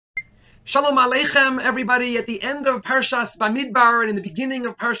Shalom Aleichem, everybody. At the end of Parshas Bamidbar and in the beginning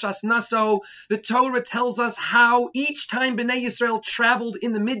of Parshas Naso, the Torah tells us how each time Bnei Yisrael traveled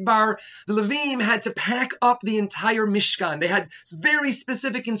in the Midbar, the Levim had to pack up the entire Mishkan. They had very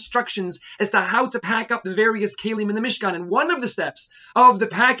specific instructions as to how to pack up the various kelim in the Mishkan. And one of the steps of the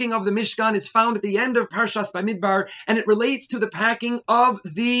packing of the Mishkan is found at the end of Parshas Bamidbar, and it relates to the packing of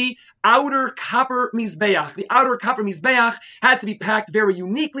the outer copper Mizbeach. The outer copper Mizbeach had to be packed very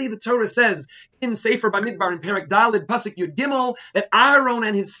uniquely. The Torah says in Sefer Bamidbar in Perek Daled Pasuk Yud Gimel that Aaron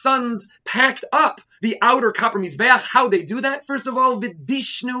and his sons packed up the outer copper Mizbeach. How they do that? First of all,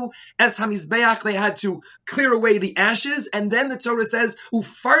 Vidishnu es HaMizbeach, they had to clear away the ashes, and then the Torah says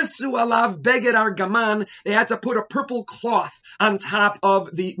Ufarsu alav beged argaman, they had to put a purple cloth on top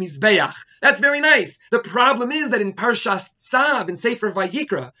of the Mizbeach. That's very nice. The problem is that in Parshas Tzav, in Sefer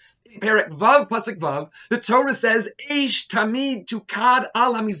Vayikra, Perek Vav, Pasuk Vav, the Torah says, Eish tamid tukad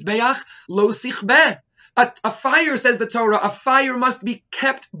al hamizbeach lo sichbeh. A fire, says the Torah, a fire must be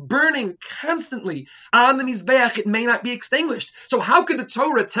kept burning constantly on the Mizbeach. It may not be extinguished. So how could the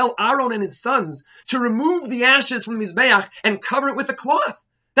Torah tell Aaron and his sons to remove the ashes from the Mizbeach and cover it with a cloth?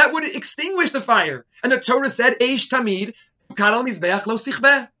 That would extinguish the fire. And the Torah said, Eish tamid tukad al hamizbeach lo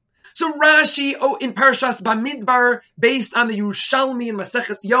sichbeh. So Rashi, in Parshas Bamidbar, based on the Yerushalmi and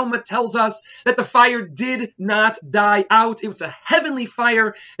Maseches Yoma, tells us that the fire did not die out. It was a heavenly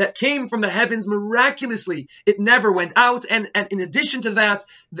fire that came from the heavens miraculously. It never went out. And in addition to that,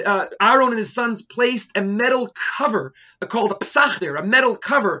 Aaron and his sons placed a metal cover called a psachter, a metal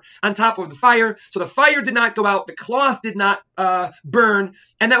cover on top of the fire. So the fire did not go out. The cloth did not burn.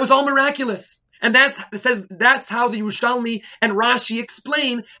 And that was all miraculous. And that's how the Yerushalmi and Rashi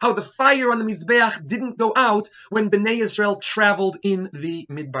explain how the fire on the Mizbeach didn't go out when Bnei Yisrael traveled in the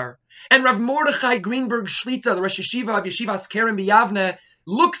Midbar. And Rav Mordechai Greenberg Shlita, the Rosh Yeshiva of Yeshivas Kerem B'Yavne,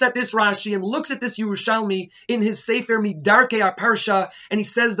 looks at this Rashi and looks at this Yerushalmi in his Sefer Midarkei HaParsha, and he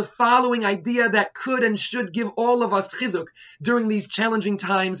says the following idea that could and should give all of us chizuk during these challenging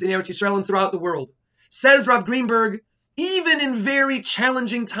times in Eretz Yisrael and throughout the world. Says Rav Greenberg, even in very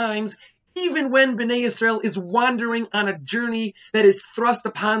challenging times, even when Bnei Yisrael is wandering on a journey that is thrust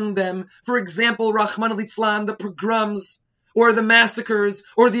upon them, for example, Rachmana litzlan, the pogroms, or the massacres,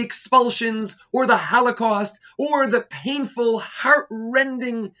 or the expulsions, or the Holocaust, or the painful,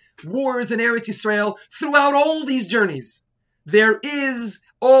 heart-rending wars in Eretz Yisrael, throughout all these journeys, there is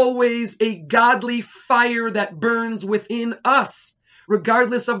always a godly fire that burns within us,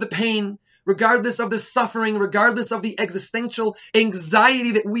 regardless of the pain, regardless of the suffering, regardless of the existential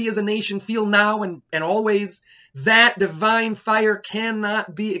anxiety that we as a nation feel now and always, that divine fire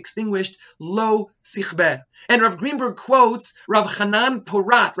cannot be extinguished, lo sichbeh. And Rav Greenberg quotes Rav Hanan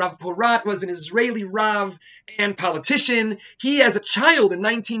Porat. Rav Porat was an Israeli Rav and politician. He, as a child in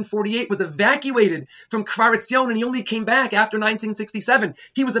 1948, was evacuated from Kfar Etzion, and he only came back after 1967.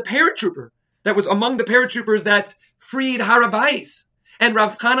 He was a paratrooper that was among the paratroopers that freed Har HaBayis. And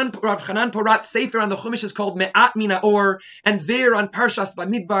Rav Hanan Porat's Sefer on the Chumash is called Me'at Min HaOr, and there on Parshas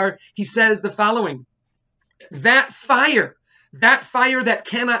Bamidbar, he says the following: that fire that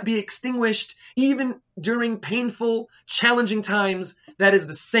cannot be extinguished, even during painful, challenging times, that is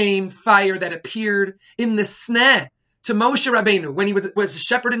the same fire that appeared in the sneh to Moshe Rabbeinu when he was a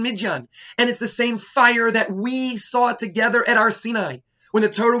shepherd in Midian. And it's the same fire that we saw together at Har Sinai when the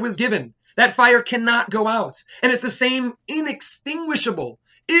Torah was given. That fire cannot go out. And it's the same inextinguishable,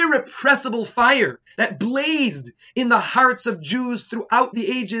 irrepressible fire that blazed in the hearts of Jews throughout the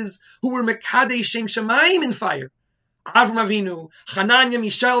ages who were Mekadei Shem Shamayim in fire. Avram Avinu, Hananiah,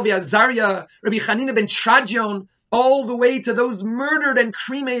 Mishael, Azariah, Rabbi Chanina ben Trajan, all the way to those murdered and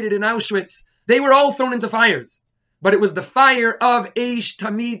cremated in Auschwitz. They were all thrown into fires. But it was the fire of Eish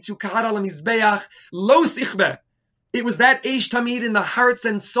Tamid Tukad al Mizbeach Lo Sichbeh. It was that Eish Tamid in the hearts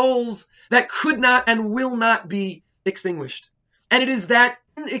and souls that could not and will not be extinguished. And it is that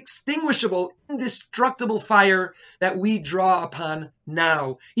inextinguishable, indestructible fire that we draw upon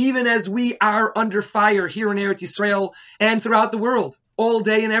now, even as we are under fire here in Eretz Yisrael and throughout the world, all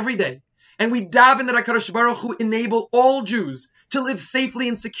day and every day. And we daven that HaKadosh Baruch Hu enable all Jews to live safely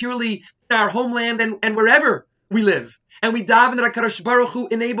and securely in our homeland and wherever we live. And we daven that HaKadosh Baruch Hu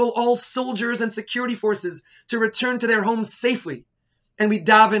enable all soldiers and security forces to return to their homes safely. And we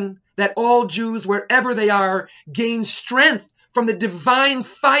daven that all Jews, wherever they are, gain strength from the divine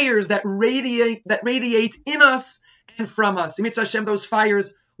fires that radiate in us and from us. In Mitzvah Hashem, those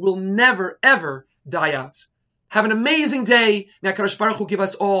fires will never, ever die out. Have an amazing day. May HaKadosh Baruch Hu give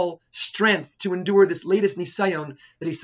us all strength to endure this latest nisayon that He